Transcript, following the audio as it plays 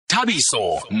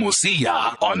Thabiso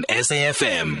Mosia on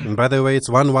SAFM. And by the way, it's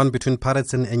 1-1 between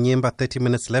Pirates and Enyimba. 30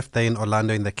 minutes left there in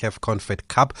Orlando in the CAF Confed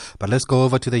Cup. But let's go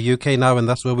over to the UK now, and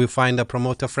that's where we find our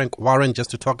promoter Frank Warren just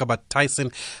to talk about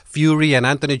Tyson Fury and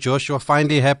Anthony Joshua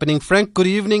finally happening. Frank, good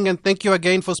evening, and thank you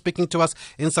again for speaking to us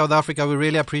in South Africa. We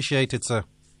really appreciate it, sir.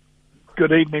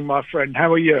 Good evening, my friend.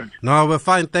 How are you? No, we're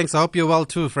fine, thanks. I hope you're well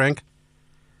too, Frank.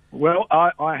 Well,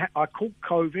 I caught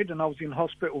COVID and I was in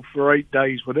hospital for 8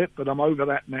 days with it, but I'm over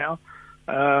that now.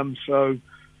 So,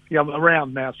 yeah, I'm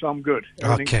around now, so I'm good.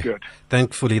 Everything's good.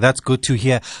 Thankfully, that's good to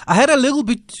hear. I had a little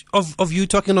bit of you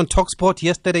talking on TalkSport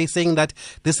yesterday saying that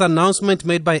this announcement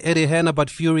made by Eddie Hearn about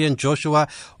Fury and Joshua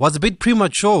was a bit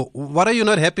premature. What are you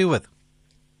not happy with?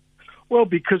 Well,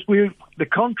 because the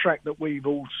contract that we've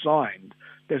all signed,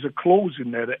 there's a clause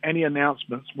in there that any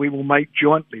announcements we will make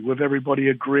jointly with everybody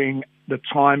agreeing the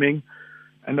timing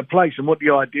and the place. And what the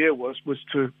idea was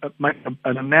to make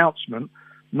an announcement,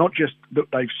 not just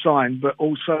that they've signed, but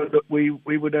also that we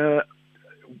would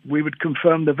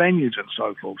confirm the venues and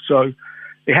so forth. So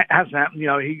it hasn't happened.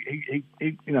 He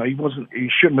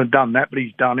shouldn't have done that, but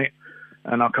he's done it,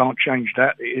 and I can't change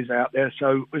that. It is out there.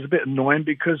 So it was a bit annoying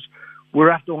because with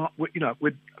as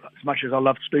much as I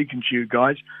love speaking to you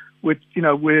guys, we're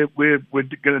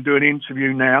going to do an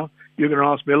interview now. You're going to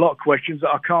ask me a lot of questions that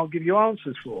I can't give you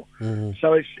answers for. Mm-hmm.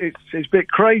 So it's a bit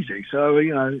crazy. So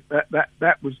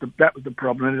that was the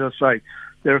problem. And as I say,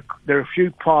 there are a few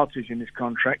parties in this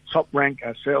contract. Top Rank,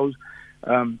 ourselves,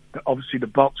 obviously the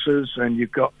boxers, and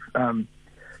you've got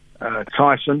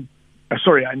Tyson.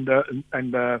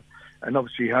 And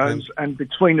obviously Hearns, and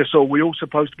between us all, we're all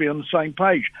supposed to be on the same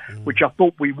page, which I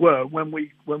thought we were when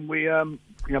we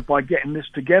by getting this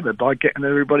together, by getting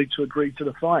everybody to agree to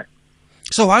the fight.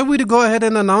 So why would you go ahead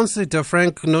and announce it,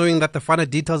 Frank, knowing that the final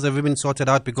details have been sorted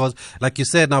out? Because, like you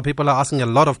said, now people are asking a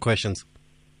lot of questions.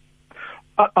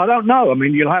 I don't know. I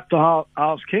mean, you'll have to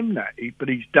ask him that, but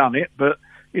he's done it. But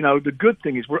the good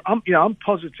thing is, I'm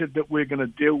positive that we're going to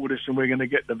deal with this and we're going to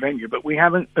get the venue, but we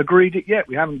haven't agreed it yet.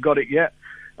 We haven't got it yet.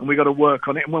 And we've got to work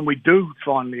on it. And when we do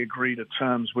finally agree to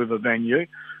terms with a venue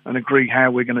and agree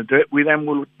how we're going to do it, we then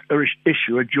will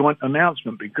issue a joint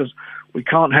announcement, because we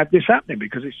can't have this happening,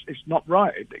 because it's not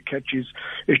right.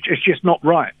 It's just not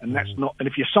right. And that's not. And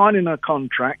if you're signing a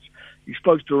contract, you're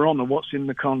supposed to honour what's in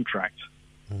the contract.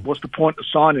 What's the point of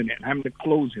signing it and having the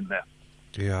clause in there?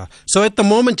 Yeah. So at the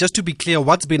moment, just to be clear,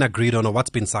 what's been agreed on or what's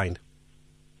been signed?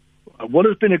 What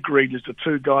has been agreed is the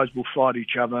two guys will fight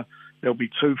each other. There'll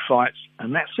be 2 fights,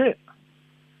 and that's it.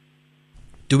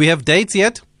 Do we have dates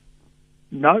yet?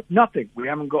 No, nothing. We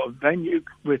haven't got a venue.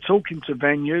 We're talking to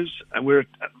venues,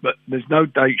 but there's no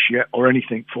dates yet or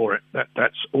anything for it.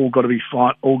 That's all got to be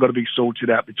fine. All got to be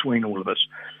sorted out between all of us.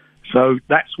 So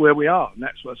that's where we are, and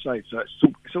that's what I say. So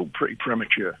it's all pretty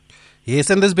premature.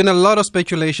 Yes, and there's been a lot of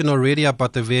speculation already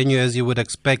about the venue, as you would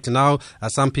expect. Now,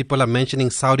 some people are mentioning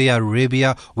Saudi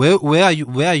Arabia. Where are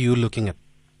you looking at?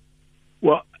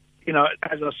 Well,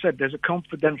 as I said, there's a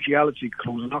confidentiality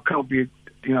clause, and I can't be,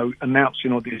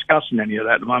 announcing or discussing any of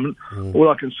that at the moment. All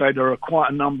I can say, there are quite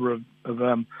a number of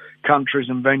countries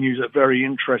and venues that are very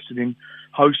interested in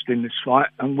hosting this fight,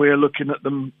 and we're looking at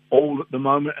them all at the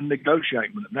moment and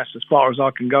negotiating with them. That's as far as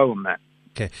I can go on that.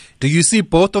 Okay. Do you see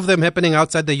both of them happening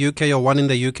outside the UK, or one in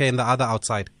the UK and the other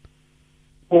outside?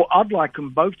 Well, I'd like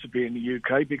them both to be in the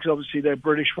UK, because obviously they're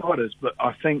British fighters, but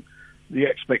I think the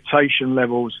expectation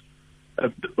levels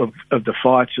of the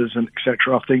fighters and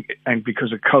etc. I think, and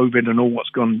because of COVID and all what's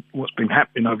been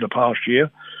happening over the past year,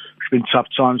 it's been tough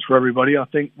times for everybody. I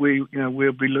think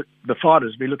the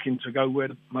fighters will be looking to go where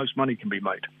the most money can be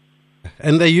made.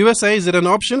 And the USA, is it an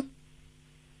option?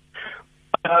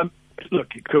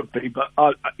 Look, it could be, but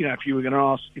if you were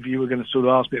going to sort of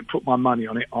ask me to put my money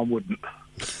on it, I wouldn't.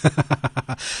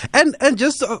 and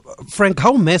just Frank,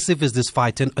 how massive is this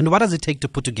fight, and what does it take to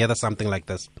put together something like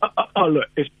this? Look,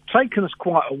 it's taken us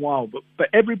quite a while, but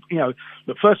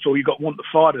first of all, you've got to want the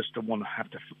fighters to want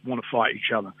to fight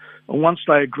each other, and once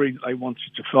they agree that they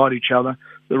wanted to fight each other,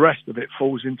 the rest of it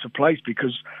falls into place,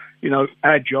 because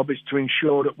our job is to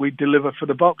ensure that we deliver for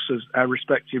the boxers, our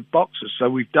respective boxers. So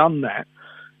we've done that,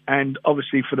 and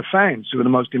obviously for the fans, who are the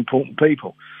most important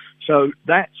people. So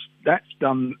that's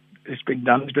done. It's been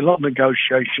done. There's been a lot of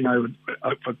negotiation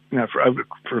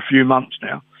for a few months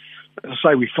now. As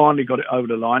I say, we finally got it over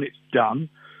the line. It's done,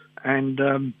 and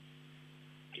the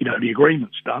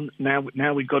agreement's done. Now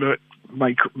we've got to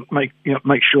make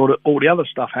sure that all the other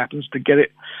stuff happens to get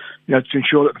it, to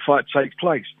ensure that the fight takes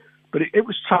place. But it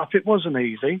was tough. It wasn't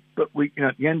easy. But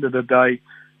at the end of the day,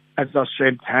 as I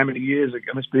said, how many years ago?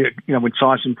 It must be when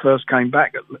Tyson first came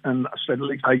back, and I said at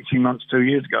least 18 months, 2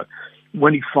 years ago.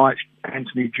 when he fights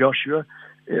Anthony Joshua,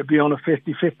 it'll be on a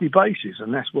 50-50 basis,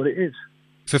 and that's what it is.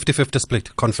 50-50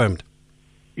 split, confirmed.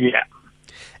 Yeah.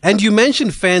 And you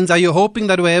mentioned fans. Are you hoping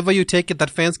that wherever you take it, that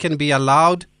fans can be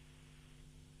allowed?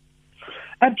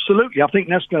 Absolutely. I think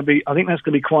that's going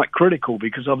to be quite critical,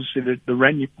 because obviously the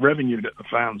revenue that the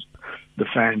fans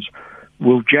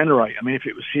will generate. I mean, if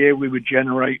it was here, we would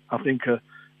generate, I think, a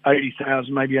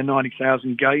 80,000, maybe a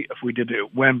 90,000 gate if we did it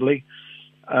at Wembley.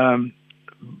 And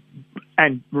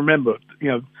remember,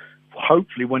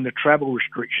 hopefully when the travel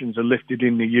restrictions are lifted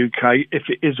in the UK, if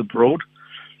it is abroad,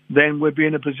 then we'll be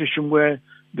in a position where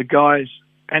the guys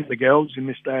and the girls in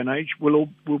this day and age will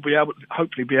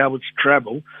hopefully be able to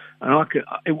travel. And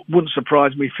it wouldn't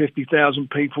surprise me 50,000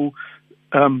 people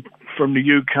from the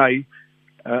UK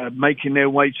making their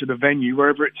way to the venue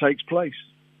wherever it takes place.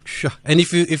 Sure. And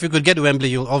if you could get to Wembley,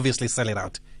 you'll obviously sell it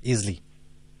out easily.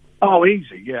 Oh,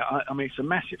 easy, yeah. I mean, it's a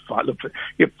massive fight. Look,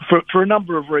 for a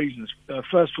number of reasons.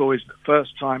 First of all, it's the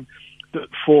first time that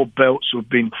 4 belts have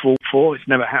been fought for. It's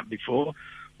never happened before,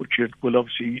 which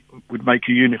would make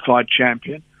a unified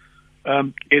champion.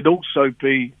 It'd also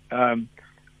be,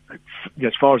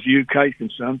 as far as the UK is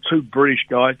concerned, 2 British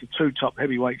guys, the 2 top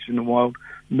heavyweights in the world,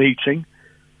 meeting.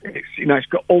 It's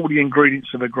got all the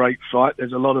ingredients of a great fight.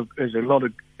 There's a lot of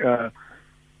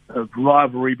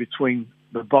rivalry between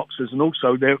the boxers and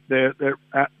also their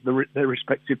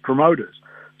respective promoters.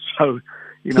 So,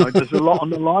 there's a lot on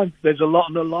the line. There's a lot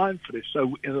on the line for this.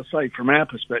 So, as I say, from our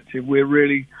perspective, we're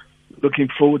really looking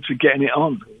forward to getting it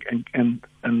on, and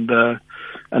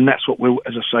that's what we're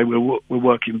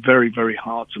working very, very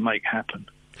hard to make happen.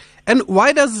 And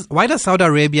why does Saudi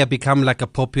Arabia become like a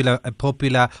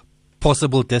popular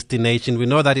possible destination? We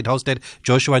know that it hosted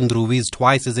Joshua and Ruiz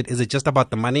twice. Is it just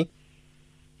about the money?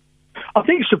 I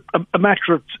think it's a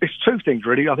matter of, it's 2 things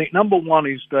really. I think number one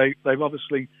is they're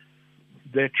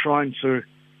trying to,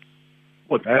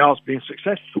 they are being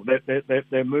successful.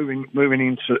 They're moving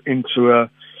into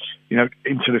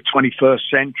the 21st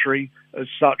century as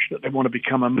such that they want to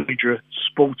become a major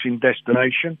sporting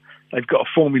destination. They've got a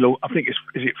Formula, I think is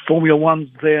it Formula One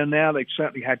there now? They've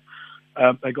certainly had.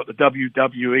 They got the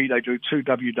WWE. They do 2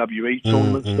 WWE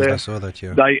tournaments there. I saw that.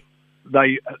 Yeah.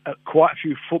 They quite a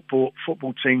few football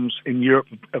teams in Europe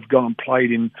have gone and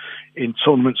played in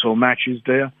tournaments or matches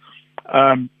there.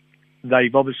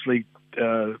 They've obviously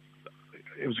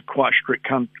it was quite a strict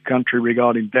country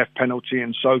regarding death penalty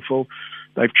and so forth.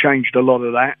 They've changed a lot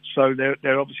of that, so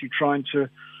they're obviously trying to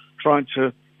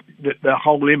their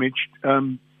whole image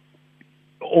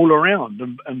all around,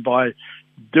 and by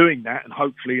doing that, and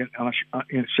hopefully,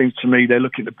 it seems to me they're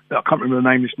looking at, I can't remember the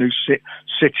name of this new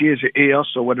city, is it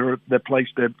EOS or whatever their place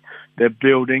they're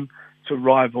building to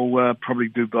rival probably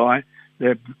Dubai.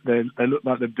 They look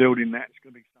like they're building that. It's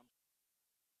going to be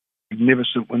something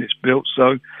magnificent when it's built.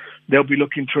 So they'll be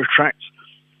looking to attract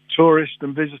tourists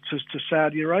and visitors to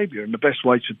Saudi Arabia, and the best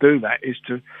way to do that is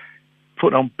to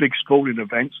put on big sporting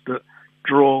events that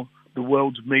draw the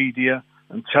world's media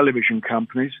and television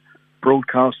companies,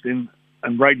 broadcasting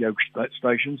and radio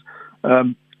stations,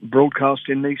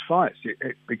 broadcasting these fights.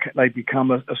 They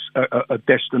become a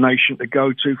destination to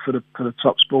go to for the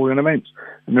top sporting events,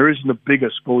 and there isn't a bigger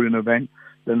sporting event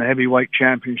than the heavyweight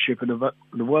championship of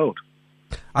the world.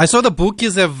 I saw the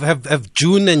bookies have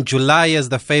June and July as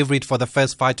the favorite for the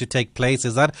first fight to take place.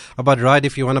 Is that about right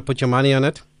if you want to put your money on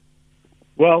it?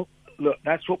 Well, look,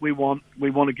 that's what we want. We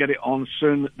want to get it on as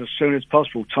soon as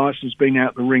possible. Tyson's been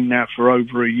out the ring now for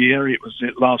over a year. It was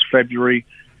last February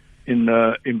in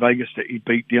Vegas that he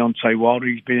beat Deontay Wilder.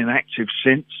 He's been inactive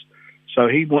since, so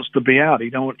he wants to be out. He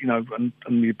don't, and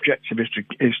the objective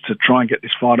is to try and get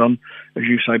this fight on, as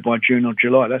you say, by June or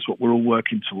July. That's what we're all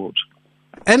working towards.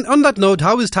 And on that note,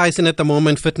 how is Tyson at the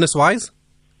moment, fitness-wise,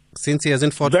 since he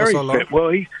hasn't fought for so long?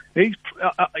 Very fit.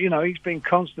 Well, he's been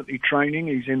constantly training.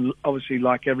 He's in, obviously,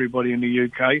 like everybody in the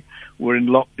UK, we're in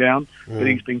lockdown, but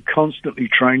he's been constantly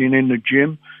training in the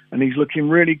gym, and he's looking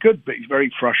really good. But he's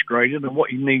very frustrated, and what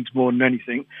he needs more than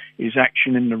anything is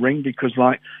action in the ring, because,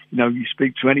 you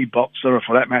speak to any boxer, or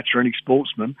for that matter, any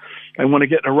sportsman, they want to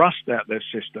get the rust out their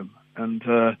system, and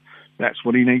that's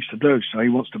what he needs to do. So he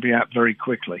wants to be out very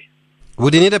quickly.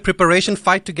 Would he need a preparation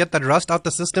fight to get that rust out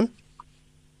the system?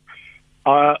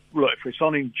 Look, if it's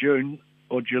on in June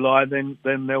or July, then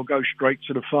they'll go straight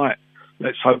to the fight.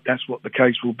 Let's hope that's what the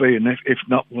case will be, and if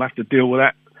not, we'll have to deal with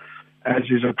that as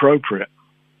is appropriate.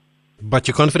 But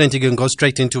you're confident he can go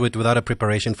straight into it without a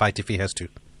preparation fight if he has to?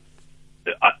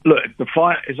 Look, if the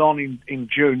fight is on in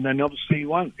June, then obviously he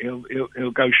won't.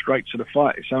 He'll go straight to the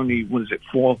fight. It's only,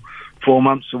 4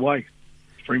 months away,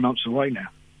 3 months away now.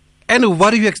 And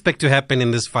what do you expect to happen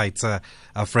in this fight,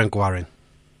 Frank Warren?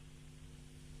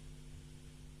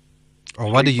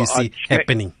 Or what do you see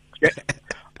happening?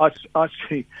 I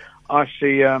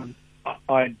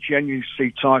genuinely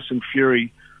see Tyson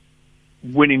Fury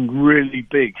winning really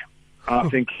big. I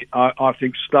think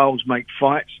styles make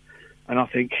fights, and I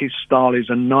think his style is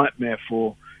a nightmare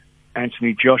for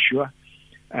Anthony Joshua,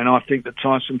 and I think that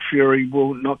Tyson Fury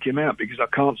will knock him out because I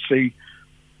can't see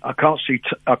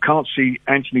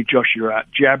Anthony Joshua out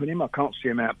jabbing him. I can't see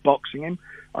him out boxing him.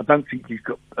 I don't think he's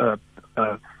got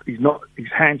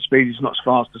his hand speed is not as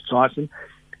fast as Tyson.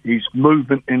 His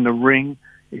movement in the ring,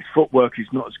 his footwork is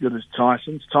not as good as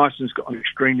Tyson's. Tyson's got an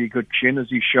extremely good chin, as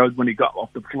he showed when he got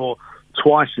off the floor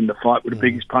twice in the fight with the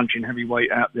biggest punching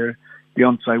heavyweight out there,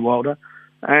 Deontay Wilder.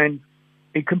 And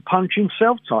he can punch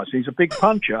himself, Tyson. He's a big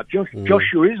puncher.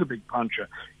 Joshua is a big puncher.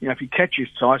 You know, if he catches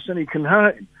Tyson, he can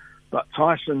hurt him. But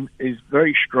Tyson is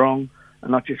very strong,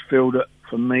 and I just feel that,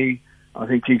 for me, I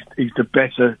think he's the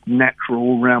better natural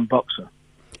all-round boxer.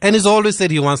 And he's always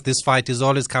said he wants this fight. He's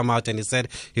always come out and he said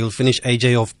he'll finish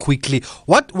AJ off quickly.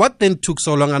 What then took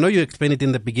so long? I know you explained it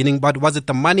in the beginning, but was it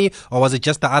the money or was it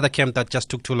just the other camp that just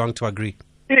took too long to agree?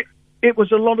 It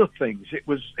was a lot of things. It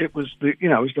was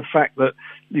the fact that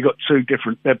you got two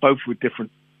different. They're both with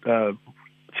different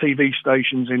TV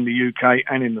stations in the UK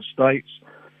and in the States.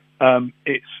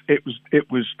 It was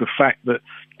the fact that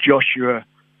Joshua,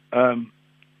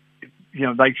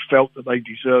 they felt that they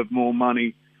deserved more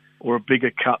money or a bigger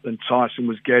cut than Tyson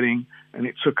was getting, and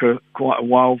it took quite a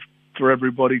while for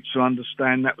everybody to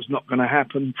understand that was not going to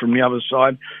happen from the other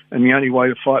side, and the only way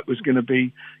the fight was going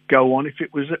to go on if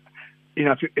it was,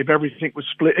 if everything was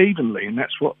split evenly, and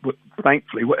that's what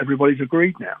thankfully what everybody's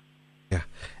agreed now. Yeah,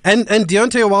 and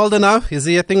Deontay Wilder now, is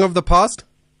he a thing of the past?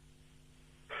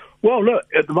 Well, look,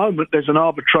 at the moment there's an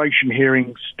arbitration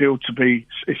hearing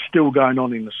it's still going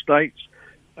on in the States.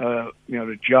 The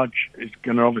judge is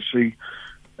going to obviously.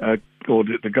 Or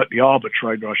the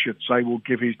arbitrator, I should say, will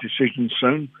give his decision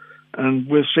soon, and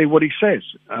we'll see what he says.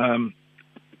 At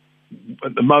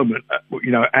the moment,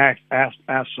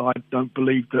 our side don't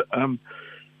believe that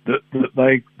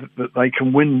they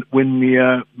can win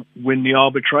the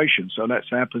arbitration. So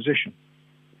that's our position.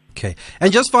 Okay.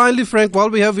 And just finally, Frank, while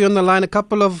we have you on the line, a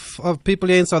couple of people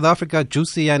here in South Africa,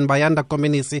 Juicy and Bayanda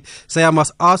Kominisi, say I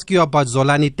must ask you about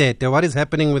Zolani Tete. What is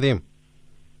happening with him?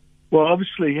 Well,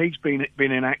 obviously he's been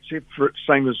inactive for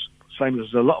same as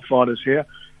a lot of fighters here.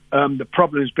 The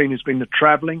problem has been the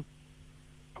travelling.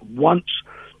 Once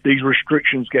these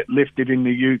restrictions get lifted in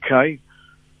the UK,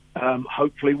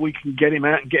 hopefully we can get him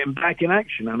out and get him back in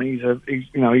action. I mean,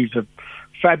 he's a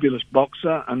fabulous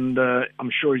boxer, and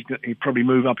I'm sure he'll probably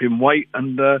move up in weight,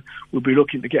 and we'll be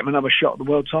looking to get him another shot at the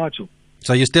world title.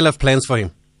 So you still have plans for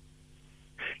him?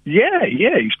 Yeah,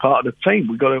 he's part of the team.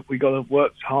 We got to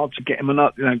work hard to get him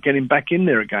get him back in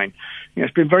there again.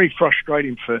 It's been very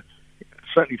frustrating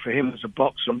certainly for him as a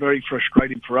boxer, and very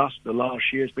frustrating for us. The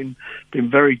last year has been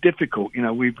very difficult.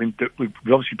 We've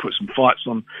obviously put some fights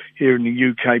on here in the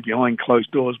UK behind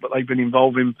closed doors, but they've been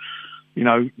involving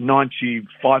 95% of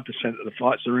the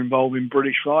fights are involving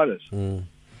British fighters.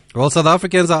 Well, South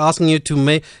Africans are asking you to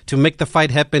make the fight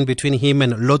happen between him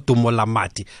and Lotumo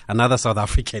Lamati, another South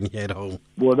African here at home.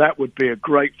 Well, that would be a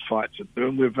great fight to do,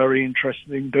 and we're very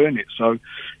interested in doing it. So,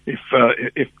 if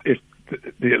the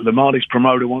Lamati's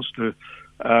promoter wants to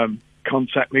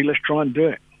contact me, let's try and do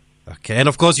it. Okay, and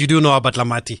of course you do know about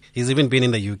Lamati. He's even been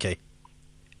in the UK.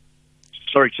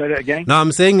 Sorry, say that again? No,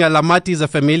 I'm saying Lamati is a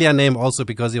familiar name also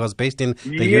because he was based in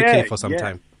the UK for some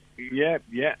time. Yeah,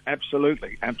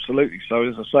 absolutely. So,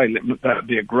 as I say, that would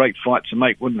be a great fight to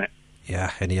make, wouldn't it?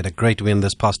 Yeah, and he had a great win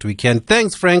this past weekend.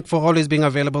 Thanks, Frank, for always being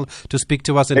available to speak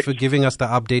to us and for giving us the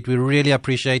update. We really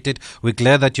appreciate it. We're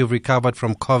glad that you've recovered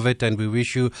from COVID, and we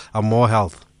wish you more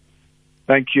health.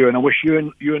 Thank you, and I wish you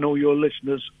and all your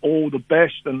listeners all the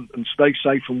best, and stay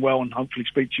safe and well, and hopefully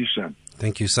speak to you soon.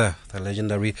 Thank you, sir. The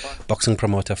legendary boxing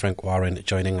promoter Frank Warren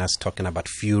joining us, talking about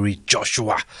Fury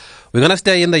Joshua. We're going to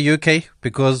stay in the UK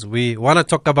because we want to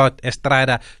talk about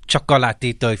Estrada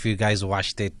Chocolatito. If you guys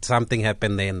watched it, something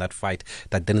happened there in that fight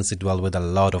that didn't sit well with a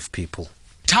lot of people.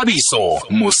 Thabiso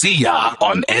Mosia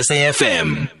on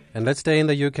SAFM. And let's stay in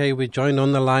the UK. We're joined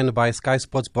on the line by Sky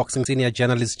Sports boxing senior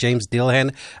journalist James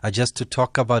Dilhan, just to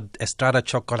talk about Estrada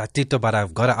Chocolatito, but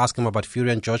I've got to ask him about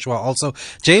Fury and Joshua also.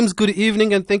 James, good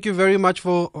evening, and thank you very much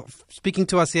for speaking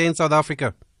to us here in South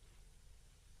Africa.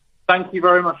 Thank you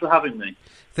very much for having me.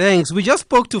 Thanks. We just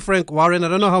spoke to Frank Warren. I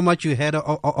don't know how much you heard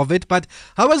of it, but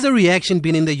how has the reaction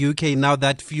been in the UK now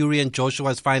that Fury and Joshua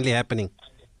is finally happening?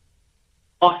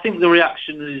 I think the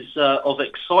reaction is of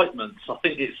excitement. I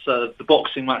think it's the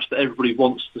boxing match that everybody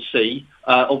wants to see.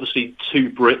 Obviously, two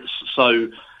Brits, so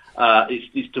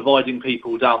It's dividing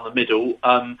people down the middle.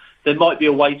 There might be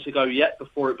a way to go yet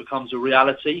before it becomes a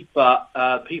reality, but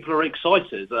people are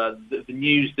excited. The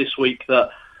news this week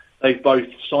that they've both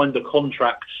signed a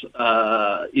contract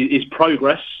is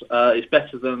progress. It's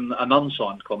better than an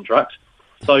unsigned contract.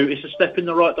 So it's a step in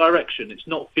the right direction. It's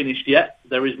not finished yet.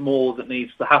 There is more that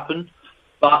needs to happen,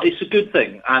 but it's a good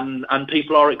thing, and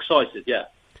people are excited, yeah.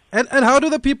 And how do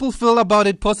the people feel about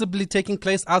it possibly taking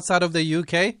place outside of the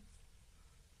UK?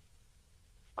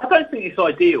 I don't think it's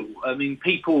ideal. I mean,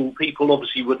 people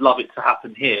obviously would love it to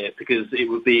happen here because it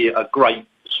would be a great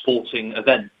sporting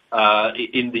event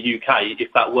in the UK if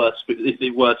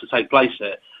it were to take place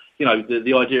here. You know,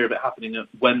 the idea of it happening at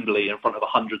Wembley in front of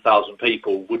 100,000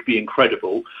 people would be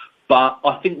incredible. But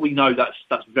I think we know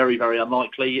that's very, very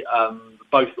unlikely.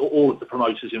 All of the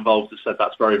promoters involved have said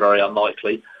that's very, very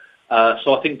unlikely.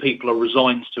 So I think people are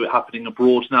resigned to it happening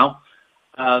abroad now.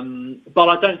 But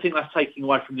I don't think that's taking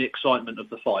away from the excitement of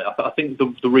the fight. I think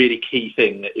the really key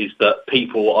thing is that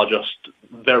people are just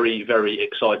very, very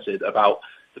excited about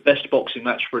the best boxing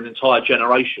match for an entire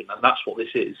generation, and that's what this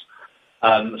is.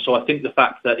 So I think the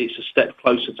fact that it's a step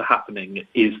closer to happening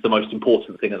is the most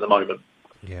important thing at the moment.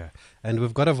 Yeah, and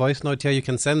we've got a voice note here. You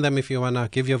can send them if you want to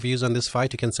give your views on this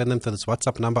fight. You can send them to this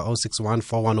WhatsApp number 061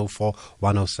 4104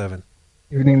 107.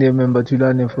 Evening, dear member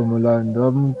Tulane from Orlando.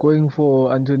 I'm going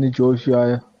for Anthony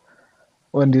Joshua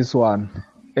on this one.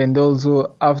 And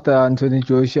also, after Anthony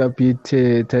Joshua beat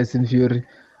Tyson Fury,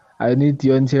 I need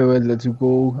Deontay Wilder to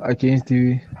go against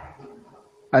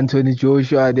Anthony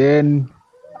Joshua. Then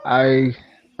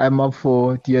I'm up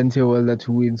for Deontay Wilder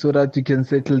to win so that we can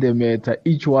settle the matter.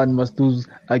 Each one must lose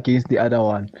against the other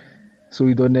one. So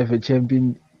we don't have a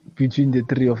champion between the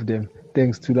three of them.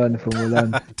 Thanks, Tulane from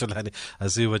Orlando. Tulane, I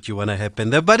see what you want to happen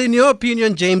there. But in your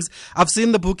opinion, James, I've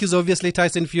seen the bookies. Obviously,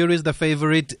 Tyson Fury is the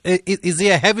favorite. Is he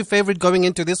a heavy favorite going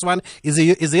into this one? Is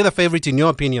he the favorite in your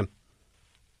opinion?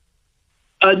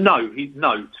 No,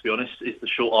 to be honest, is the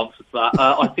short answer to that.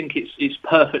 I think it's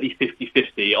perfectly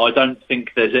 50-50. I don't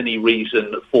think there's any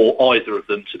reason for either of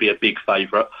them to be a big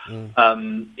favourite.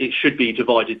 It should be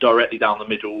divided directly down the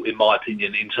middle, in my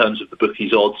opinion, in terms of the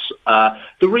bookies' odds.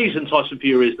 The reason Tyson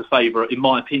Fury is the favourite, in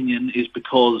my opinion, is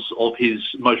because of his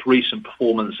most recent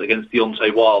performance against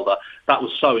Deontay Wilder. That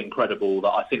was so incredible that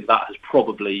I think that has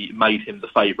probably made him the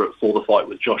favourite for the fight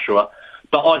with Joshua.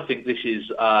 But I think this is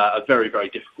a very, very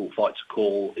difficult fight to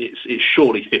call. It's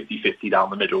surely 50-50 down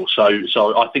the middle. So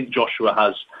I think Joshua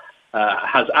has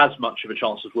as much of a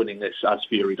chance of winning this as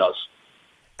Fury does.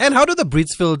 And how do the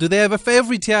Brits feel? Do they have a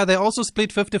favourite here? Are they also split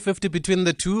 50-50 between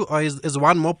the two, or is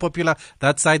one more popular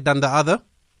that side than the other?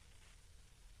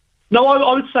 No,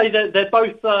 I would say they're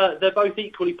both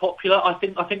equally popular. I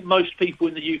think most people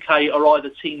in the UK are either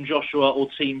Team Joshua or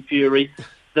Team Fury.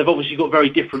 They've obviously got very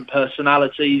different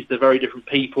personalities. They're very different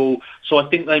people. So I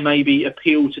think they maybe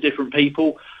appeal to different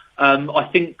people. I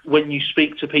think when you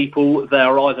speak to people,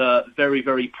 they're either very,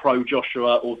 very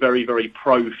pro-Joshua or very, very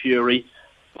pro-Fury.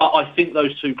 But I think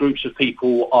those two groups of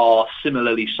people are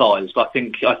similarly sized. I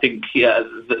think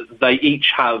they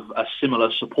each have a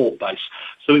similar support base.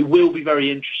 So it will be very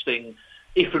interesting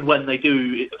if and when they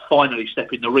do finally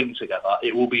step in the ring together.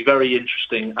 It will be very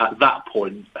interesting at that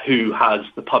point who has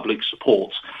the public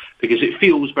support, because it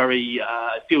feels very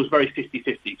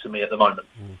 50-50 to me at the moment.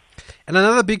 And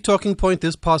another big talking point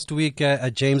this past week,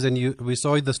 James, and we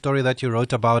saw the story that you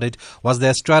wrote about it, was the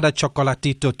Estrada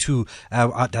Chocolatito 2.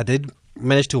 I did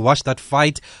manage to watch that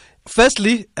fight.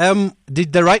 Firstly,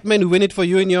 did the right man win it for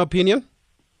you, in your opinion?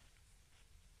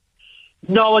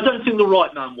 No, I don't think the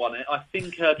right man won it. I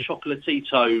think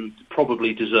Chocolatito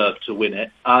probably deserved to win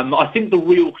it. I think the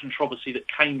real controversy that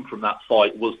came from that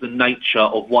fight was the nature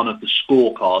of one of the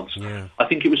scorecards. Yeah. I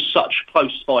think it was such a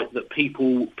close fight that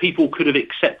people could have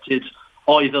accepted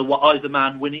either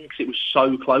man winning because it was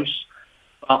so close.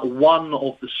 But one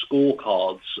of the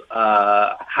scorecards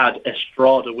had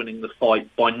Estrada winning the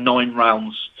fight by 9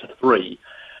 rounds to 3.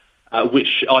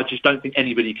 Which I just don't think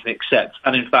anybody can accept.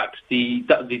 And in fact, the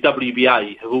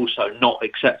WBA have also not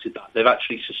accepted that. They've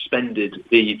actually suspended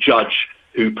the judge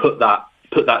who put that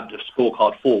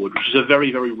scorecard forward, which is a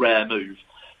very, very rare move.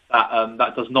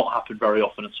 That does not happen very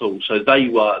often at all. So they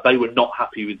were not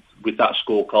happy with that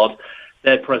scorecard.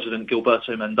 Their president,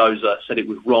 Gilberto Mendoza, said it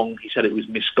was wrong. He said it was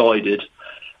misguided.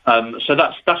 So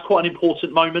that's quite an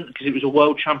important moment because it was a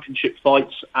world championship fight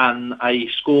and a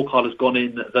scorecard has gone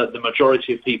in that the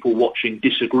majority of people watching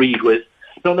disagreed with.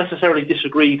 Not necessarily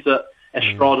disagreed that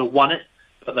Estrada won it,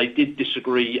 but they did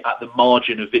disagree at the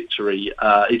margin of victory.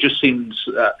 It just seemed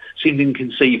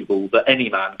inconceivable that any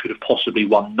man could have possibly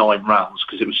won 9 rounds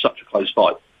because it was such a close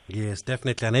fight. Yes,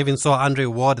 definitely. And I even saw Andre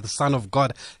Ward, the son of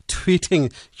God,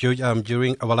 tweeting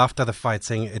after the fight,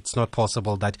 saying it's not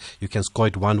possible that you can score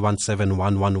it 117,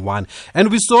 111.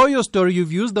 And we saw your story.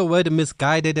 You've used the word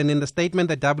misguided. And in the statement,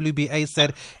 the WBA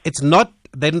said it's not,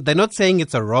 they're not saying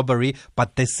it's a robbery,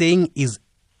 but they're saying it's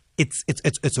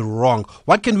wrong.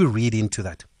 What can we read into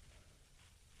that?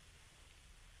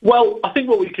 Well, I think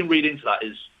what we can read into that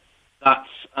is that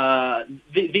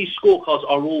these scorecards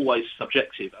are always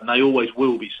subjective, and they always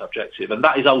will be subjective, and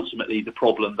that is ultimately the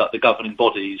problem that the governing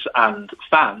bodies and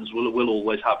fans will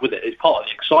always have with it. It's part of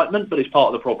the excitement, but it's part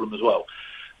of the problem as well.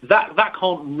 That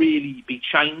can't really be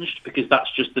changed because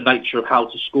that's just the nature of how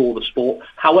to score the sport.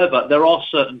 However, there are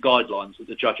certain guidelines that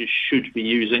the judges should be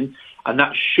using, and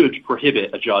that should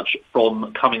prohibit a judge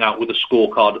from coming out with a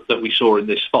scorecard that we saw in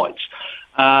this fight.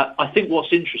 I think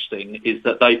what's interesting is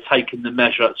that they've taken the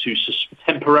measure to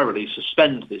temporarily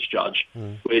suspend this judge,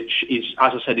 which is,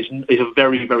 as I said, is a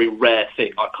very, very rare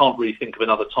thing. I can't really think of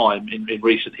another time in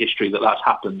recent history that that's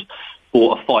happened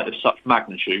for a fight of such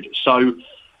magnitude. So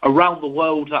around the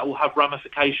world, that will have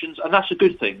ramifications, and that's a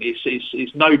good thing.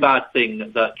 It's no bad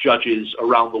thing that judges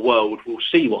around the world will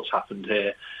see what's happened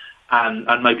here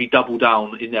and maybe double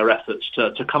down in their efforts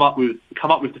to come up with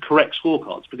the correct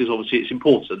scorecards, because obviously it's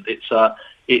important. It's the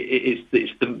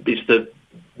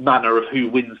manner of who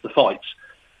wins the fight,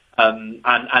 and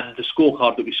the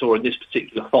scorecard that we saw in this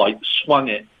particular fight swung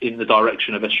it in the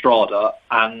direction of Estrada,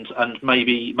 and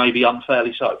maybe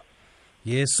unfairly so.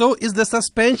 Yes. So is the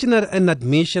suspension an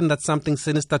admission that something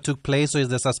sinister took place, or is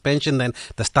the suspension then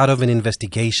the start of an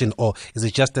investigation, or is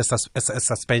it just a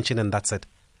suspension and that's it?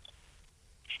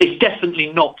 It's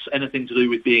definitely not anything to do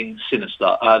with being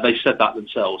sinister. They said that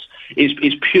themselves.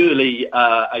 It's purely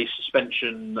a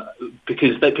suspension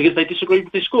because they disagreed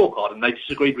with the scorecard and they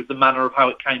disagreed with the manner of how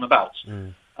it came about.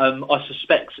 I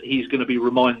suspect he's going to be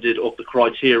reminded of the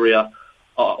criteria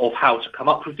of how to come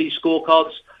up with these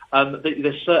scorecards.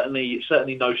 There's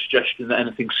certainly no suggestion that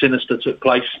anything sinister took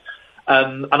place.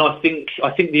 And I think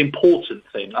the important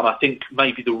thing, and I think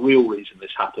maybe the real reason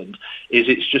this happened, is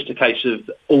it's just a case of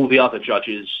all the other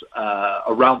judges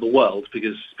around the world,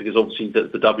 because obviously the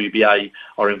WBA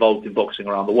are involved in boxing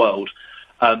around the world,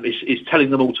 is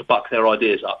telling them all to buck their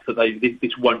ideas up, that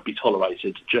this won't be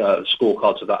tolerated,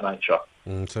 scorecards of that nature.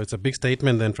 So it's a big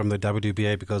statement then from the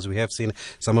WBA, because we have seen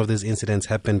some of these incidents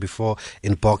happen before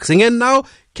in boxing. And now,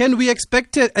 can we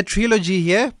expect a trilogy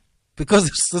here?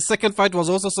 Because the second fight was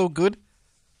also so good?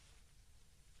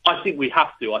 I think we have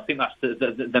to. I think that's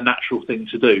the natural thing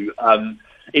to do.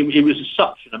 It was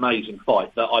such an amazing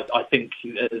fight that I think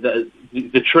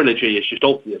the trilogy is just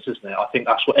obvious, isn't it? I think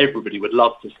that's what everybody would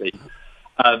love to see.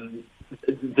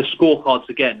 The scorecards,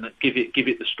 again, give it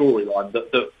the storyline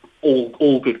that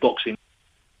all good boxing.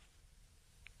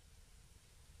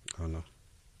 Oh, no.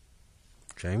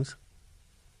 James?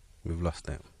 We've lost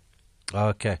that.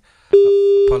 Okay.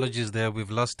 Apologies there. We've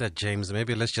lost that, James.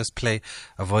 Maybe let's just play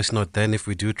a voice note then. If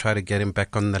we do try to get him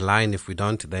back on the line, if we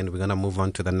don't, then we're going to move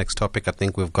on to the next topic. I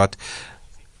think we've got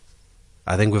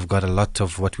a lot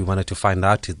of what we wanted to find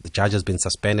out. The judge has been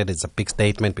suspended. It's a big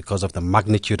statement because of the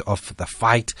magnitude of the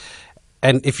fight.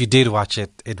 And if you did watch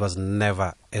it,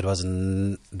 the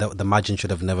margin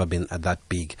should have never been that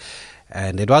big.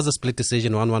 And it was a split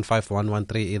decision, 115,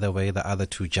 113, either way, the other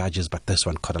two judges. But this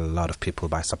one caught a lot of people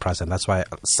by surprise. And that's why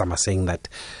some are saying that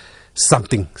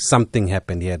something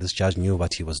happened here. This judge knew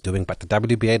what he was doing. But the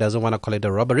WBA doesn't want to call it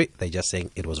a robbery. They're just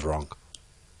saying it was wrong.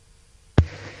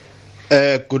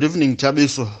 Good evening,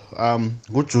 Thabiso.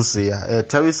 Good to see you.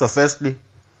 Thabiso, firstly,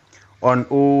 on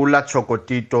Ula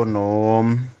Chocolatito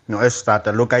no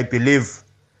Estrada. Look, I believe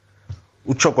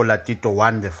Chocolatito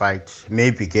won the fight.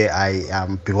 Maybe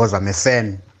because I'm a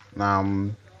fan.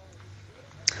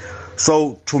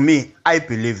 So to me, I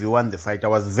believe he won the fight. I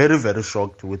was very, very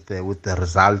shocked with the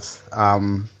results,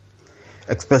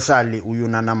 especially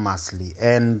unanimously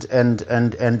and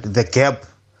the gap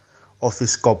of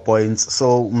his score points.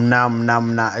 So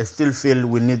I still feel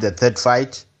we need a third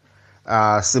fight,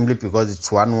 simply because it's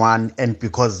 1-1 and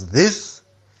because this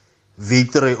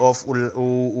victory of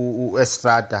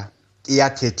Estrada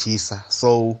iyathetisa.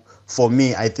 So for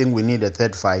me, I think we need a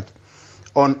third fight.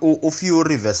 On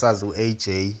Fury versus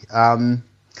AJ,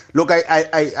 look,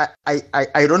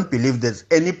 I don't believe there's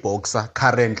any boxer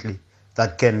currently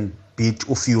that can beat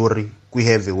Fury with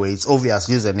heavyweights.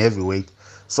 Obviously, he's an heavyweight,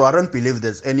 so I don't believe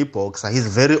there's any boxer. He's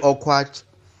very awkward.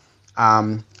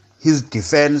 His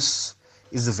defense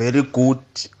is very good,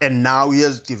 and now he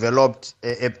has developed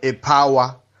a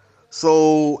power.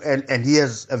 So and he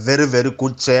has a very, very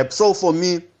good jab. So for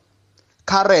me,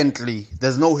 currently,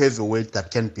 there's no heavyweight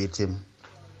that can beat him.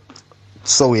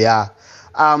 So yeah,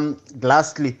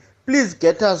 Lastly, please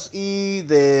get us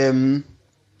the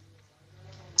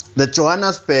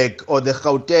Johannesburg or the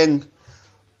Gauteng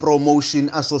Promotion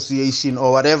Association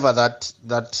or whatever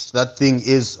that thing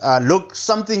is. Look,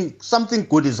 something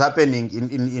good is happening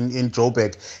in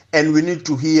Joburg, and we need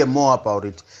to hear more about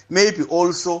it. Maybe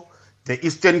also the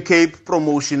Eastern Cape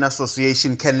Promotion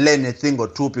Association can learn a thing or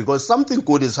two, because something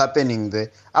good is happening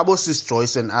there. Abosis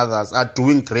Joyce and others are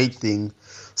doing great things.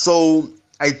 So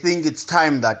I think it's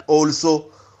time that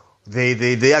also they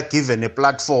are given a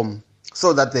platform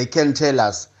so that they can tell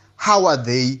us how are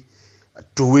they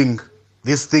doing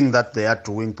this thing that they are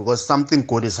doing, because something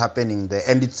good is happening there,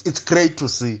 and it's great to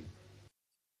see.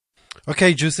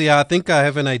 Okay, Juicy, I think I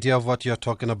have an idea of what you're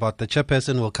talking about. The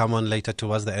chairperson will come on later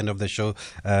towards the end of the show,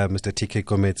 Mr. TK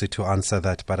Kometsi, to answer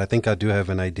that. But I think I do have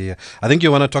an idea. I think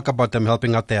you want to talk about them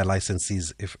helping out their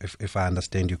licensees, if I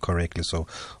understand you correctly. So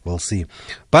we'll see.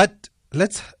 But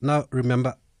let's now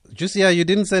remember, Juicy, you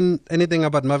didn't say anything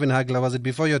about Marvin Hagler. Was it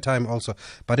before your time also?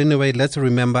 But anyway, let's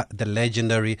remember the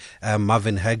legendary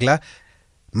Marvin Hagler.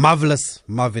 Marvelous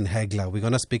Marvin Hagler. We're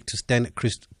going to speak to Stan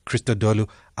Christodoulou.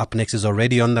 Up next is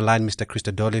already on the line, Mr.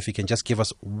 Christodoulou. If you can just give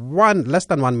us less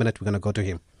than 1 minute, we're going to go to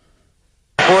him.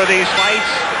 For these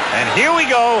fights, and here we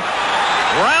go.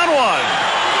 Round one.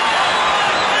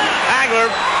 Hagler,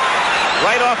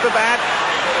 right off the bat,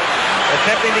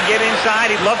 attempting to get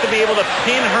inside. He'd love to be able to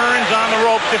pin Hearns on the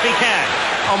ropes if he can.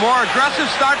 A more aggressive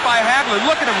start by Hagler.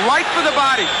 Look at him, right for the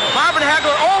body. Marvin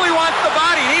Hagler only wants the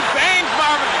body. He bangs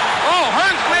Marvin. Oh,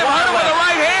 Hearns may have hurt him with the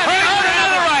right hand. Hearns with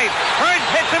another right. Hearns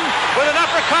hits him with an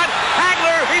uppercut.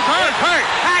 Hagler, he's hurt.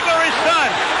 Hagler is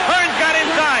stunned. Hearns got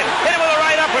inside. Hit him with a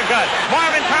right uppercut.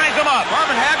 Marvin ties him up.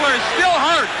 Marvin Hagler is still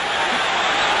hurt.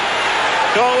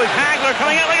 So it was Hagler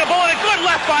coming out like a bullet. A good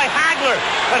left by Hagler,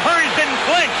 but Hearns didn't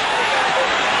flinch.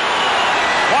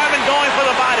 Marvin going for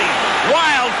the body.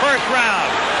 Wild first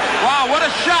round. Wow, what a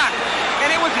shot.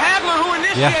 And it was Hagler who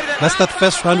initiated it. That's that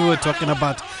first round we were talking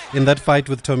about in that fight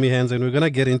with Tommy Hearns, and we're going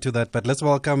to get into that. But let's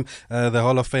welcome the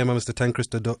Hall of Famer, Mr.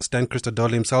 Stan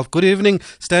Christodoulou himself. Good evening,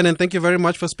 Stan, and thank you very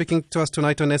much for speaking to us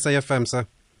tonight on SAFM, sir.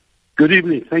 Good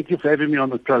evening. Thank you for having me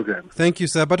on the program. Thank you,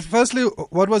 sir. But firstly,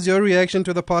 what was your reaction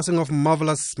to the passing of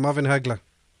marvelous Marvin Hagler?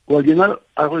 Well, it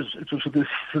was with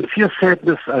sheer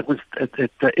sadness. I was at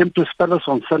the Empress Palace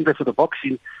on Sunday for the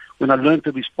boxing when I learned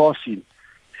of his passing.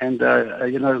 And,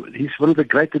 he's one of the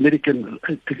great American,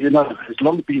 has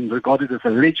long been regarded as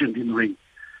a legend in the ring.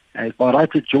 By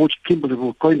writer George Kimball,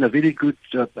 who coined a very good,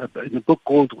 in a book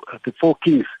called The Four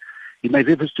Kings, he made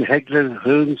reference to Hagler,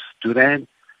 Hearns, Duran,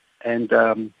 and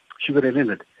Sugar Ray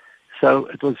Leonard. So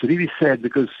it was really sad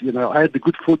because, I had the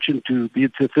good fortune to be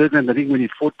at the third in the ring when he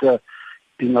fought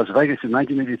in Las Vegas in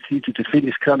 1983 to defend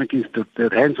his crown against the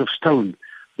Hands of Stone,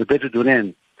 the better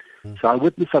Duran. So I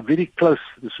witnessed up very close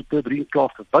the superb ring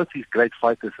craft of both these great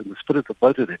fighters and the spirit of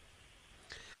both of them.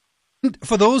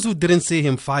 For those who didn't see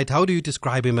him fight, how do you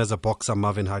describe him as a boxer,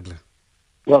 Marvin Hagler?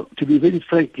 Well, to be very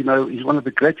frank, he's one of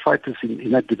the great fighters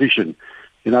in that division.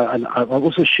 And I've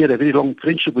also shared a very long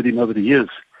friendship with him over the years.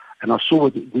 And I saw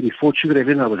when he fought Sugar Ray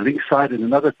Leonard, I was ringside, and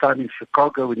another time in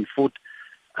Chicago when he fought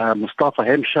Mustafa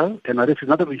Hamsho, and I referenced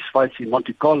another of his fights in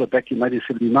Monte Carlo back in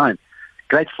 1979.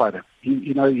 Great fighter.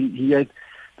 He had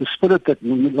the spirit that a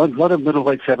lot of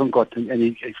middleweights haven't got, and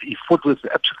he fought with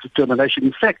absolute determination.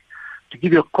 In fact, to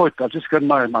give you a quote, I've just got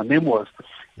my memoirs,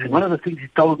 and one of the things he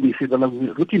told me, he said, well,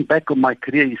 looking back on my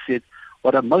career, he said,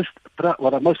 what I'm most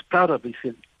proud of, he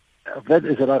said, of that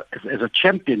is that as a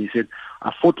champion, he said,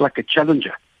 I fought like a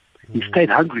challenger. He stayed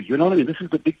hungry. You know what I mean? This is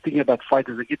the big thing about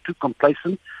fighters. They get too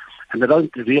complacent, and they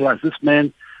don't realize this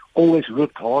man always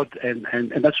worked hard, and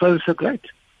that's why he was so great.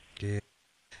 Yeah.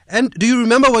 And do you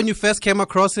remember when you first came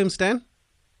across him, Stan?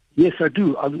 Yes, I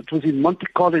do. It was in Monte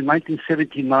Carlo in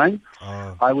 1979.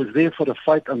 Oh. I was there for the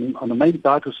fight on the main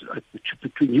bout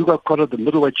between Hugo Cotto, the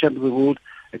middleweight champion of the world,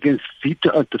 against Vito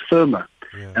Antuofermo.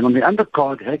 Yeah. And on the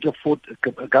undercard, Hagler fought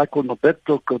a guy called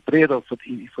Norberto Cabrera for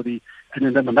an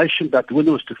elimination bout. The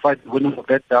winner was to fight the winner of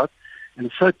that bout.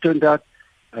 And so it turned out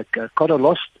Cotto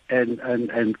lost, and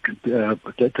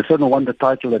Antuofermo won the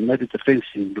title and made the defense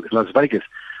in Las Vegas.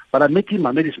 But I met him.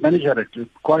 I met his manager. I had a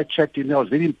quiet chat to him. I was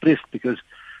very impressed because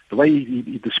the way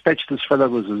he dispatched this fellow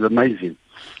was amazing.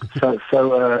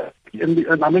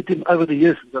 And I met him over the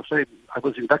years. As I say, I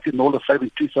was inducted in the Hall of Fame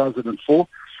in 2004,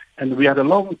 and we had a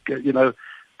long,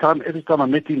 time. Every time I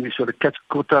met him, we sort of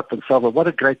caught up and saw, well, what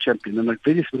a great champion and a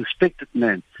very respected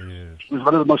man. Yeah. He was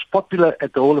one of the most popular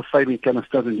at the Hall of Fame in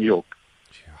Canastota, New York.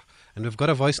 Yeah. And we've got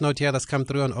a voice note here that's come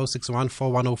through on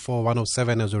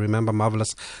 061-4104-107 as we remember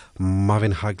marvelous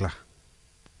Marvin Hagler.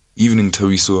 Evening,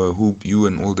 Tawiso. I hope you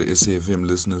and all the SAFM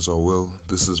listeners are well.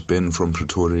 This is Ben from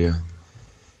Pretoria.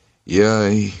 Yeah,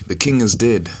 the king is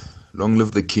dead. Long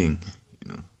live the king.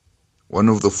 You know, one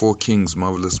of the four kings,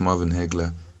 Marvelous Marvin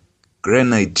Hagler.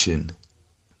 Granite chin.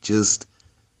 Just,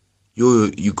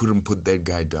 you couldn't put that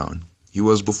guy down. He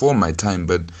was before my time,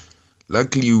 but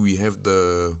luckily we have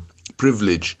the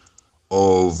privilege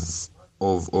of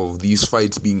these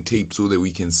fights being taped so that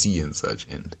we can see and such.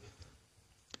 And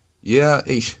yeah,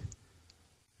 he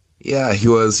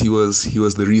was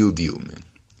the real deal, man.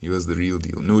 He was the real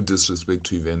deal. No disrespect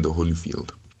to Evander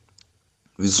Holyfield.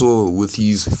 We saw with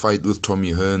his fight with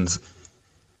Tommy Hearns,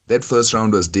 that first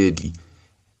round was deadly.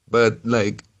 But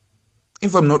like,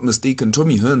 if I'm not mistaken,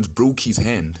 Tommy Hearns broke his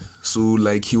hand, so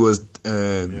like he was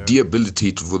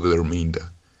debilitated for the remainder.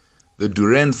 The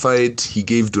Duran fight, he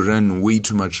gave Duran way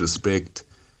too much respect,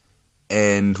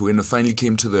 and when it finally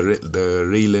came to the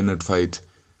Ray Leonard fight,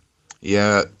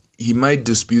 yeah, he might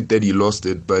dispute that he lost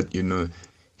it, but you know,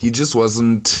 he just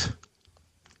wasn't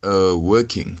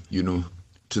working, you know,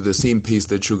 to the same pace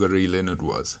that Sugar Ray Leonard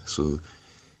was. So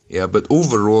yeah, but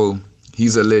overall,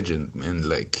 he's a legend, man.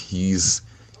 Like he's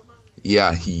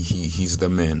the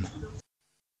man.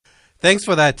 Thanks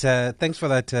for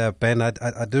that. Ben.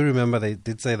 I do remember they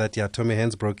did say that. Yeah, Tommy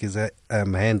Hearns broke his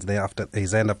hand there after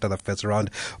the first round.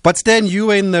 But Stan, you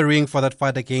were in the ring for that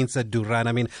fight against Duran.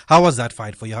 I mean, how was that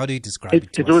fight for you? How do you describe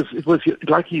it? It was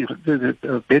like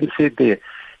Ben said there.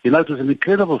 You know, it was an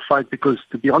incredible fight because,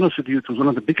 to be honest with you, it was one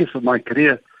of the biggest of my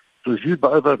career. It was viewed by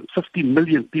over 50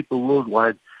 million people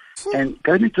worldwide. And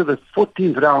going into the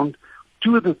 14th round,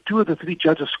 two of the three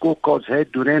judges' scorecards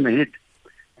had Duran ahead.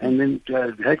 And then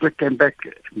Hagler came back,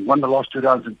 won the last 2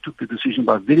 rounds and took the decision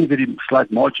by a very, very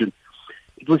slight margin.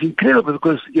 It was incredible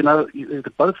because, you know,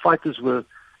 both fighters were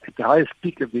at the highest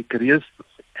peak of their careers.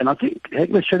 And I think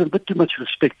Hagler showed a bit too much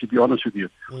respect, to be honest with you.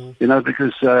 You know,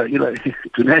 because, you know,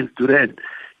 Duran,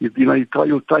 you know, he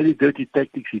tried tiny dirty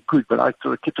tactics he could, but I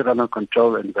sort of kept it under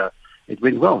control and it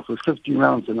went well. It was 15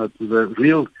 rounds and it was a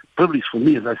real privilege for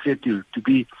me, as I said to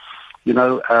be, you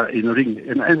know, in the ring.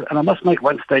 And I must make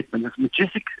one statement. As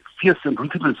majestic, fierce and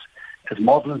ruthless as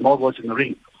Marvel was in the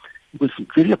ring, he was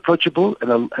very approachable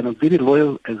and very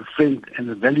loyal as a friend and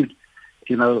a valued,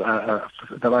 you know,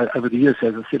 that I, over the years,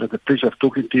 as I said, I had the pleasure of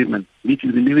talking to him and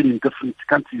meeting him even in different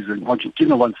countries. In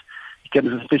Argentina once, he came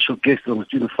as a special guest and I was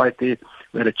doing a fight there.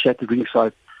 We had a chat at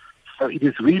ringside. So it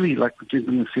is really, like the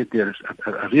gentleman said there,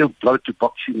 a real blow to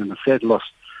boxing and a sad loss.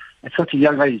 At such a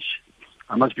young age,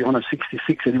 I must be honest,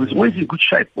 66, and he was always in good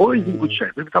shape, in good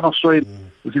shape. Every time I saw him,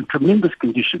 he was in tremendous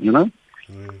condition, you know.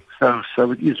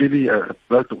 So it is really a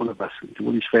blow to all of us, to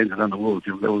all his fans around the world.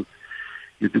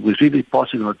 It was really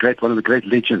passing one of the great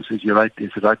legends, as you rightly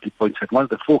points out, one of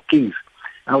the four kings.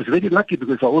 And I was very lucky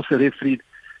because I also refereed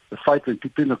the fight when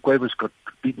Pipino Cuevas got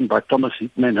beaten by Thomas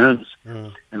Hitman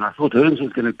Hearns. And I thought Hearns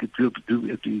was going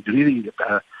to really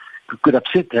could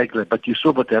upset Hagler, but you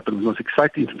saw what happened. It was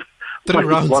exciting. 3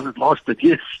 rounds. While it lasted,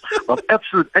 yes. Of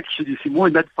absolute action. You see more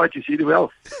in that fight, you see anywhere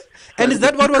else. And is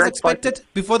that what was expected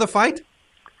before the fight?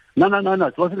 No.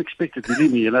 It wasn't expected,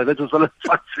 believe me. You know, that was one of the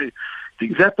fights where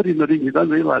things happen in the ring, you don't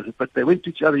realize it, but they went to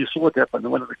each other, you saw what happened.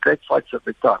 One of the great fights of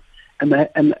the time.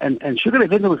 And Sugar Ray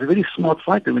Leonard was a very smart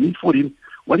fighter. When he fought him,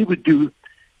 what he would do,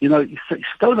 you know, he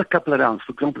stole a couple of rounds.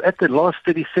 For example, at the last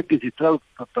 30 seconds, he threw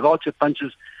larger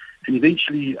punches. And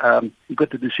eventually, he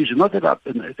got the decision. Not that I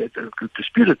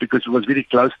dispute it because it was very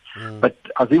close, but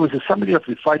there was a summary of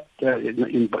the fight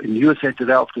in USA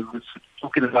Today afterwards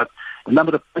talking about the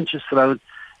number of punches thrown.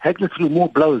 Hagler threw more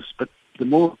blows, but the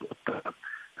more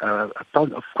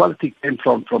of quality came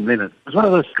from Leonard. It was one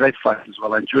of those great fights as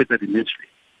well. I enjoyed that immensely.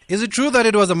 Is it true that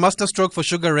it was a masterstroke for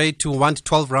Sugar Ray to want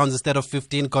 12 rounds instead of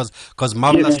 15 because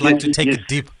Marvelous liked to take it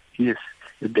deep? Yes.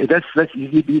 That's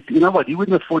you know what, he